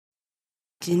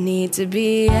You need to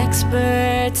be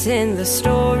experts in the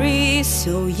story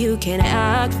so you can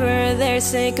act for their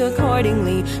sake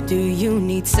accordingly. Do you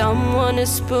need someone to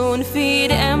spoon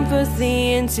feed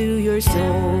empathy into your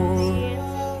soul?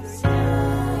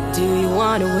 Do you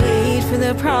want to wait for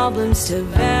the problems to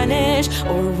vanish,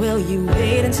 or will you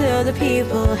wait until the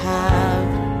people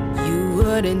have? You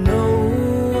wouldn't know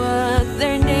what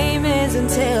their name is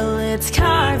until it's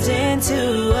carved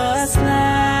into a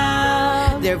slab.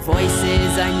 Their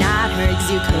voices are not heard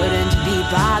 'cause you couldn't be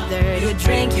bothered to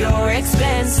drink your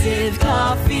expensive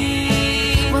coffee.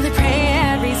 Well, they pray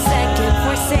every second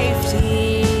for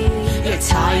safety. You're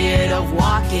tired of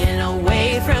walking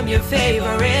away from your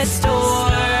favorite store.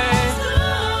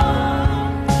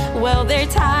 Well, they're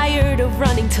tired of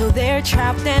running till they're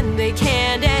trapped and they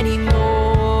can't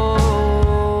anymore.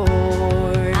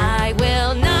 I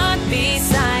will not be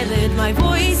silent. My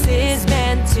voice is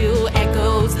meant to echo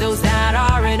those that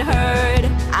aren't heard.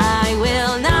 I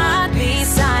will not be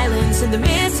silenced in the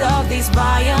midst of these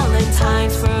violent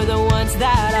times for the ones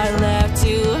that I left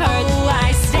to hurt. Oh,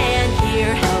 I stand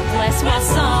here helpless while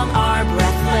some are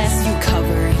breathless. You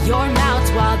cover your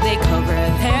mouths while they cover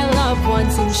their loved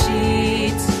ones in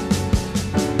sheets.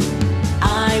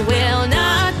 I will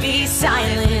not be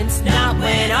silenced, not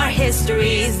when our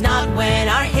history's, not when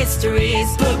our history's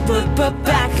put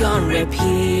back on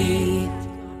repeat.